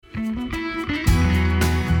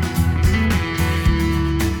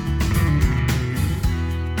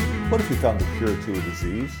found the cure to a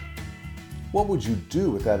disease? What would you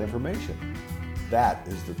do with that information? That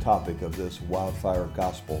is the topic of this Wildfire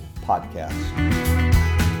Gospel podcast.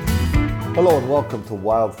 Hello and welcome to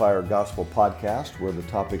Wildfire Gospel Podcast, where the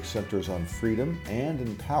topic centers on freedom and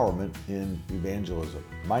empowerment in evangelism.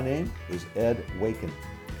 My name is Ed Waken.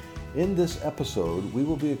 In this episode, we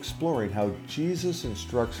will be exploring how Jesus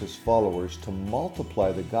instructs his followers to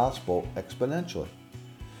multiply the gospel exponentially.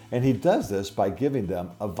 And he does this by giving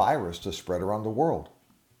them a virus to spread around the world.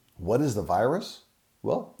 What is the virus?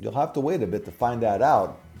 Well, you'll have to wait a bit to find that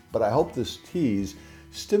out, but I hope this tease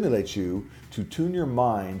stimulates you to tune your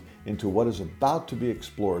mind into what is about to be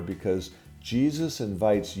explored, because Jesus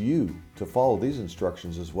invites you to follow these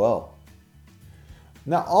instructions as well.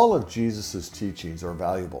 Now, all of Jesus' teachings are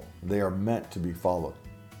valuable. They are meant to be followed.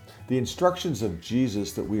 The instructions of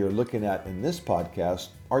Jesus that we are looking at in this podcast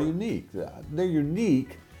are unique. They're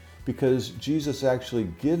unique because Jesus actually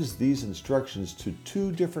gives these instructions to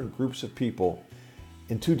two different groups of people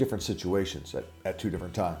in two different situations at two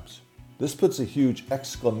different times. This puts a huge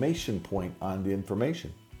exclamation point on the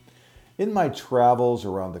information. In my travels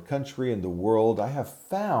around the country and the world, I have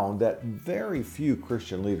found that very few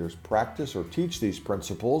Christian leaders practice or teach these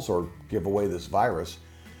principles or give away this virus,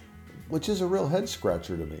 which is a real head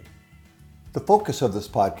scratcher to me. The focus of this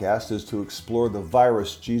podcast is to explore the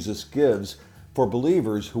virus Jesus gives for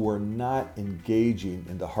believers who are not engaging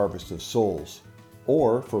in the harvest of souls,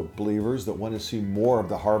 or for believers that want to see more of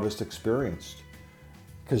the harvest experienced.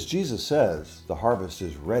 Because Jesus says the harvest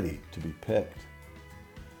is ready to be picked.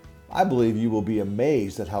 I believe you will be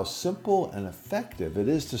amazed at how simple and effective it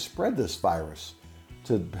is to spread this virus,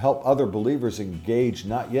 to help other believers engage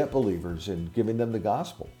not yet believers in giving them the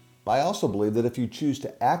gospel. I also believe that if you choose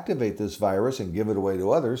to activate this virus and give it away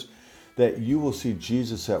to others, that you will see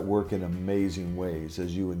Jesus at work in amazing ways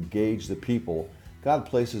as you engage the people God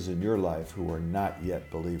places in your life who are not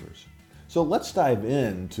yet believers. So let's dive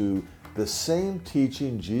into the same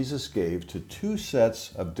teaching Jesus gave to two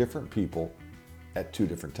sets of different people at two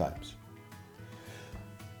different times.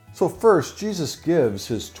 So first, Jesus gives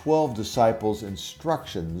his 12 disciples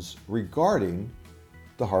instructions regarding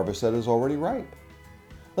the harvest that is already ripe.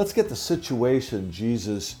 Let's get the situation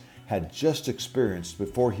Jesus had just experienced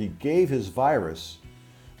before he gave his virus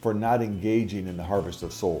for not engaging in the harvest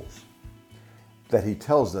of souls that he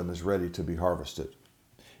tells them is ready to be harvested.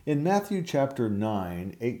 In Matthew chapter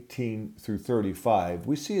 9, 18 through 35,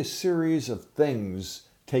 we see a series of things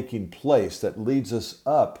taking place that leads us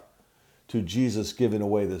up to Jesus giving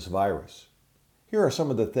away this virus. Here are some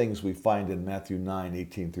of the things we find in Matthew 9,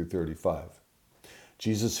 18 through 35.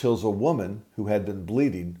 Jesus heals a woman who had been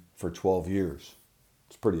bleeding for 12 years.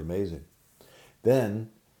 It's pretty amazing. Then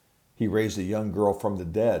he raised a young girl from the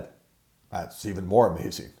dead. That's even more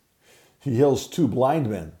amazing. He heals two blind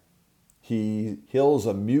men. He heals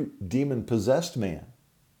a mute, demon-possessed man.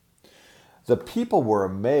 The people were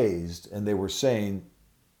amazed, and they were saying,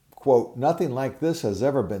 quote, "Nothing like this has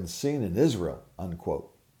ever been seen in Israel,"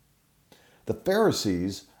 unquote. The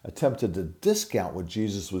Pharisees attempted to discount what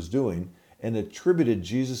Jesus was doing and attributed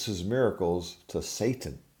Jesus' miracles to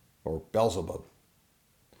Satan or Beelzebub.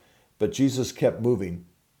 But Jesus kept moving,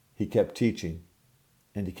 he kept teaching,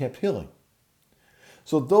 and he kept healing.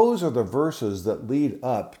 So those are the verses that lead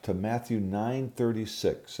up to Matthew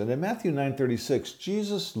 9:36. And in Matthew 9:36,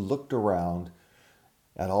 Jesus looked around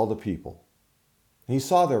at all the people. He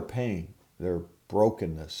saw their pain, their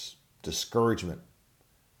brokenness, discouragement,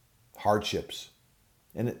 hardships,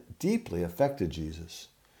 and it deeply affected Jesus.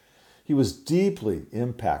 He was deeply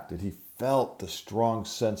impacted. He felt the strong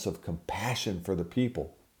sense of compassion for the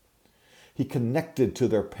people. He connected to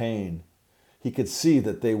their pain. He could see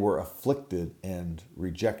that they were afflicted and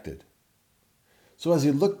rejected. So as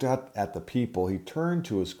he looked at the people, he turned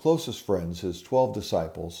to his closest friends, his 12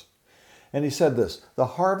 disciples, and he said this, "The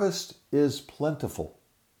harvest is plentiful,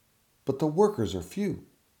 but the workers are few."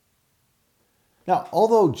 Now,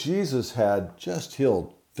 although Jesus had just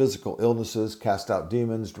healed physical illnesses, cast out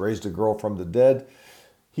demons, raised a girl from the dead,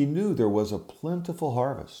 he knew there was a plentiful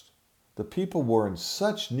harvest. The people were in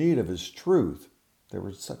such need of his truth. They were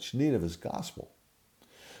in such need of his gospel.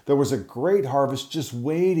 There was a great harvest just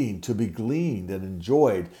waiting to be gleaned and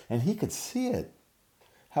enjoyed, and he could see it.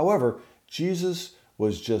 However, Jesus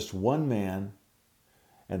was just one man,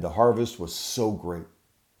 and the harvest was so great.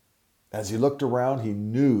 As he looked around, he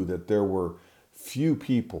knew that there were few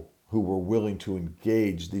people who were willing to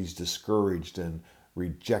engage these discouraged and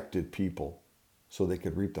rejected people so they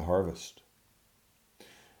could reap the harvest.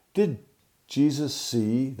 Did Jesus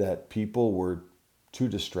see that people were too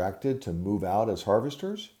distracted to move out as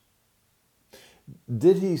harvesters?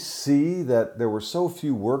 Did he see that there were so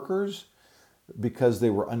few workers because they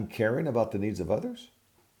were uncaring about the needs of others?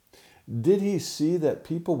 Did he see that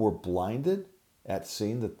people were blinded at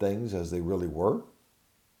seeing the things as they really were?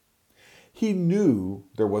 He knew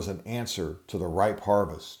there was an answer to the ripe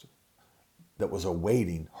harvest that was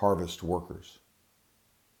awaiting harvest workers.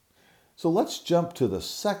 So let's jump to the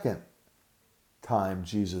second time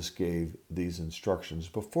Jesus gave these instructions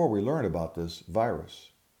before we learn about this virus.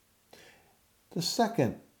 The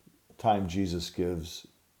second time Jesus gives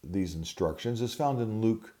these instructions is found in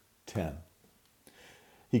Luke 10.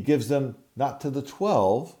 He gives them not to the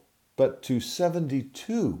 12, but to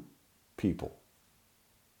 72 people.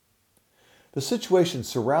 The situation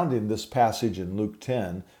surrounding this passage in Luke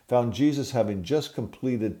 10 found Jesus having just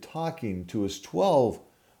completed talking to his 12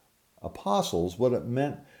 apostles what it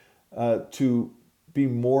meant to be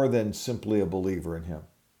more than simply a believer in him,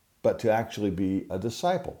 but to actually be a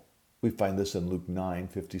disciple. We find this in Luke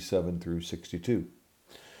 9:57 through 62.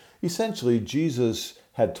 Essentially, Jesus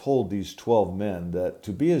had told these 12 men that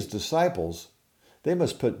to be his disciples, they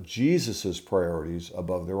must put Jesus' priorities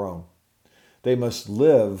above their own. They must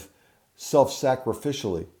live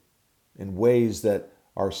self-sacrificially in ways that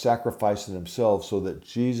are sacrificing themselves so that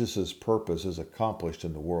Jesus' purpose is accomplished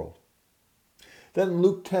in the world. Then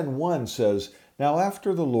Luke 10:1 says, "Now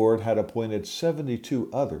after the Lord had appointed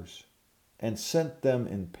 72 others and sent them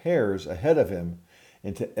in pairs ahead of him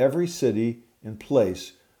into every city and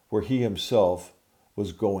place where he himself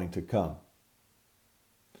was going to come."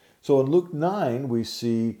 So in Luke 9, we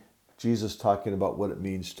see Jesus talking about what it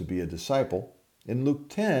means to be a disciple. In Luke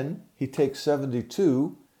 10, he takes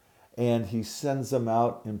 72 and he sends them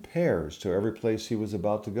out in pairs to every place he was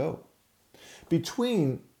about to go.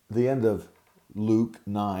 Between the end of Luke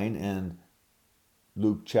 9 and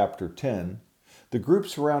Luke chapter 10, the group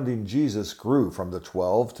surrounding Jesus grew from the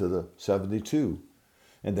 12 to the 72,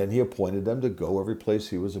 and then he appointed them to go every place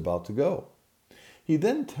he was about to go. He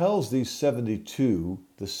then tells these 72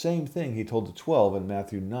 the same thing he told the 12 in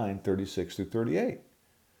Matthew 9:36 through 38.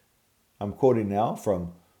 I'm quoting now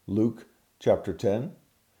from Luke chapter 10.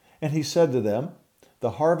 "And he said to them,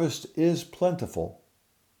 'The harvest is plentiful,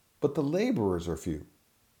 but the laborers are few.'"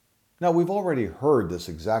 Now, we've already heard this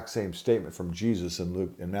exact same statement from Jesus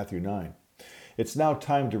in Matthew 9. It's now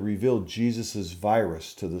time to reveal Jesus'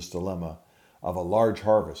 virus to this dilemma of a large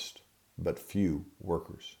harvest, but few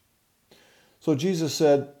workers. So Jesus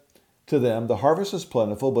said to them, "The harvest is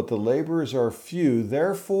plentiful, but the laborers are few.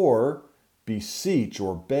 Therefore, beseech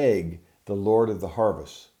or beg the Lord of the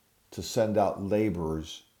harvest to send out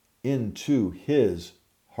laborers into his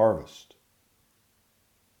harvest."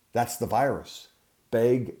 That's the virus.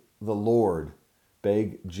 Beg the Lord.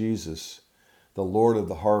 Beg Jesus, the Lord of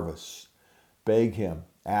the harvest. Beg him,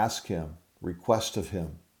 ask him, request of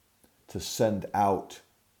him to send out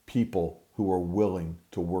people who are willing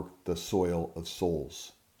to work the soil of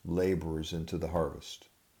souls, laborers into the harvest.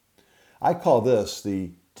 I call this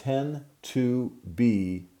the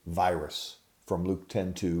 10-2B virus from Luke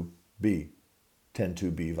 10:2b,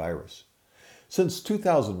 10-2B virus. Since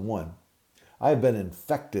 2001, I have been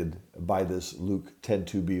infected by this Luke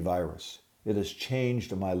 10:2b virus. It has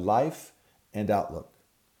changed my life and outlook.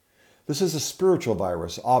 This is a spiritual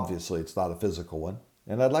virus. Obviously, it's not a physical one,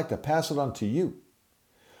 and I'd like to pass it on to you.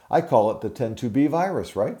 I call it the 10-2B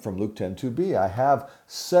virus, right? From Luke 10:2b. I have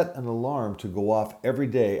set an alarm to go off every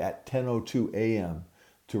day at 10:02 a.m.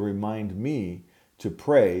 to remind me to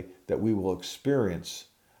pray that we will experience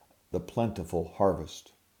the plentiful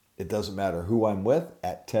harvest. It doesn't matter who I'm with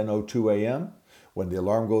at 10:02 a.m. When the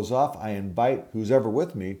alarm goes off, I invite who's ever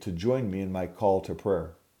with me to join me in my call to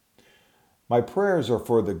prayer. My prayers are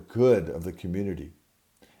for the good of the community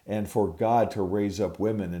and for God to raise up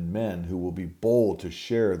women and men who will be bold to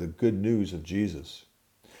share the good news of Jesus.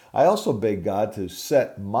 I also beg God to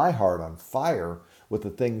set my heart on fire with the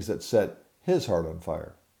things that set his heart on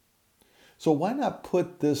fire. So why not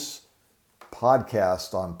put this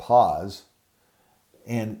podcast on pause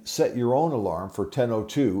and set your own alarm for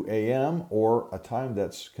 10:02 a.m. or a time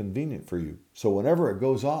that's convenient for you. So whenever it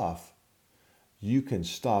goes off, you can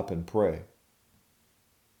stop and pray.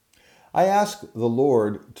 I ask the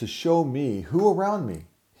Lord to show me who around me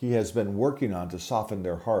he has been working on to soften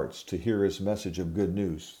their hearts to hear his message of good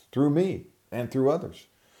news through me and through others,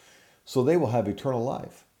 so they will have eternal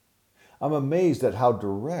life. I'm amazed at how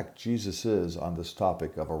direct Jesus is on this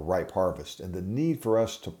topic of a ripe harvest and the need for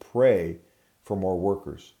us to pray for more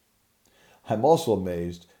workers. I'm also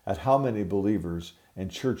amazed at how many believers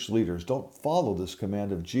and church leaders don't follow this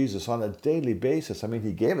command of Jesus on a daily basis. I mean,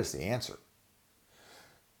 he gave us the answer.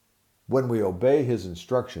 When we obey his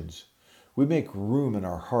instructions, we make room in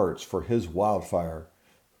our hearts for his wildfire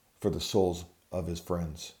for the souls of his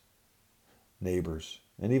friends. neighbors,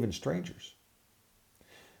 and even strangers.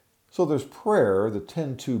 So there's prayer, the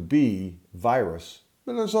 10-2B virus,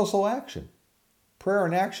 but there's also action. Prayer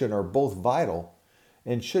and action are both vital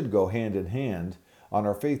and should go hand in hand on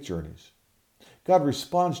our faith journeys. God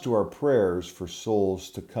responds to our prayers for souls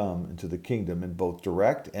to come into the kingdom in both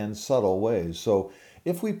direct and subtle ways. So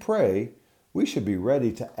if we pray, we should be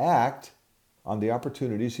ready to act on the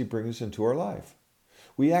opportunities He brings into our life.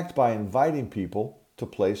 We act by inviting people to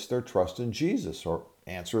place their trust in Jesus or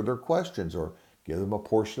answer their questions or give them a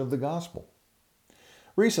portion of the gospel.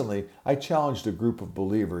 Recently, I challenged a group of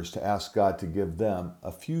believers to ask God to give them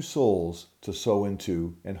a few souls to sow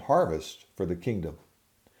into and harvest for the kingdom.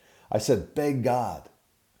 I said, beg God.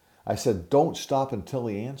 I said, don't stop until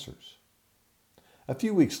He answers. A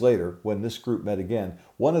few weeks later, when this group met again,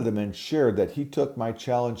 one of the men shared that he took my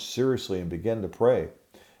challenge seriously and began to pray.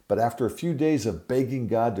 But after a few days of begging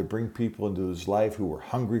God to bring people into his life who were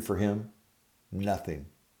hungry for Him, nothing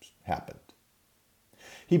happened.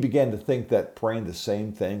 He began to think that praying the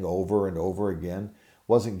same thing over and over again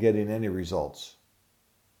wasn't getting any results.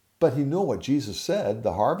 But he knew what Jesus said,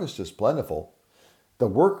 the harvest is plentiful, the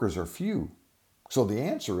workers are few. So the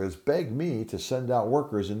answer is beg me to send out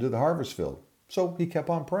workers into the harvest field. So he kept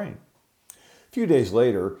on praying. A few days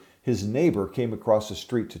later, his neighbor came across the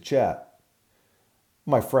street to chat.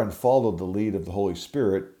 My friend followed the lead of the Holy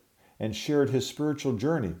Spirit and shared his spiritual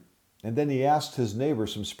journey. And then he asked his neighbor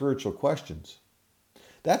some spiritual questions.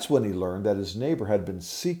 That's when he learned that his neighbor had been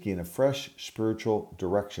seeking a fresh spiritual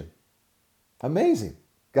direction. Amazing.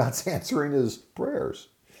 God's answering his prayers.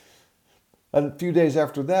 And a few days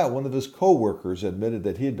after that, one of his co-workers admitted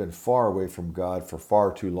that he had been far away from God for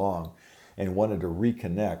far too long and wanted to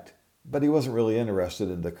reconnect, but he wasn't really interested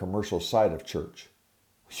in the commercial side of church.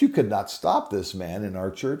 You could not stop this man in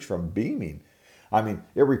our church from beaming. I mean,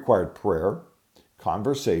 it required prayer,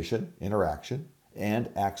 conversation, interaction, and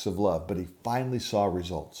acts of love, but he finally saw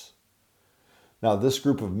results. Now, this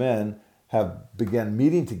group of men have begun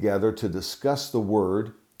meeting together to discuss the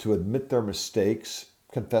Word, to admit their mistakes,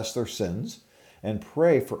 confess their sins, and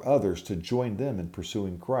pray for others to join them in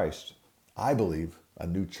pursuing Christ. I believe a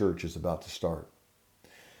new church is about to start.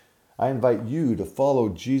 I invite you to follow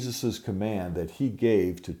Jesus' command that He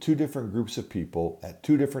gave to two different groups of people at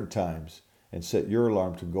two different times and set your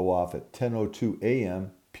alarm to go off at 10:02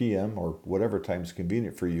 a.m., p.m., or whatever time is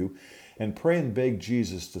convenient for you, and pray and beg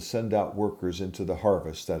Jesus to send out workers into the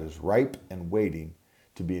harvest that is ripe and waiting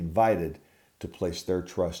to be invited to place their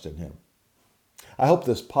trust in Him. I hope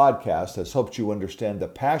this podcast has helped you understand the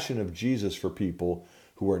passion of Jesus for people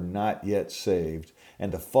who are not yet saved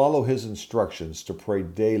and to follow His instructions to pray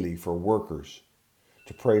daily for workers,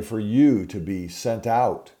 to pray for you to be sent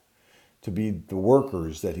out, to be the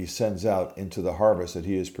workers that He sends out into the harvest that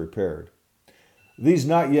He has prepared. These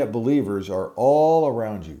not yet believers are all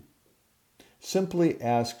around you. Simply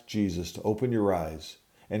ask Jesus to open your eyes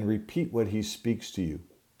and repeat what He speaks to you.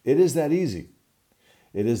 It is that easy.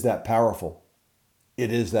 It is that powerful.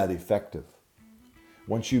 It is that effective.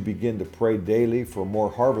 Once you begin to pray daily for more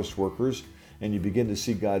harvest workers and you begin to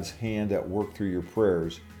see God's hand at work through your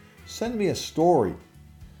prayers, send me a story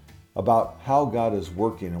about how God is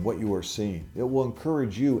working and what you are seeing. It will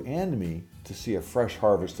encourage you and me to see a fresh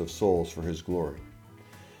harvest of souls for His glory.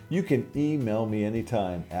 You can email me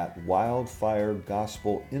anytime at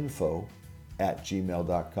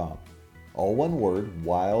wildfiregospelinfo@gmail.com. All one word,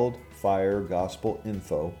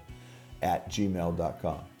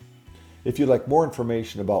 wildfiregospelinfo@gmail.com. If you'd like more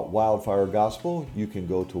information about Wildfire Gospel, you can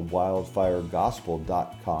go to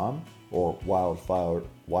wildfiregospel.com or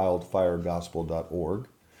wildfiregospel.org.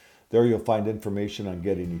 There you'll find information on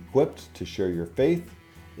getting equipped to share your faith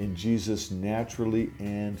in Jesus naturally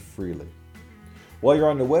and freely. While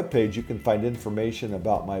you're on the webpage, you can find information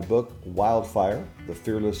about my book, Wildfire, The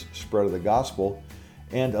Fearless Spread of the Gospel,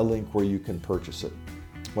 and a link where you can purchase it.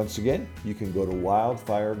 Once again, you can go to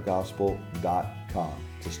wildfiregospel.com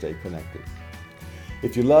to stay connected.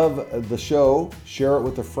 If you love the show, share it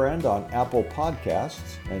with a friend on Apple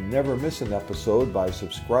Podcasts and never miss an episode by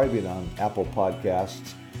subscribing on Apple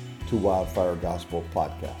Podcasts to Wildfire Gospel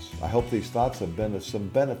Podcast. I hope these thoughts have been of some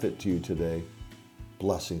benefit to you today.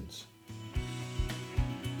 Blessings.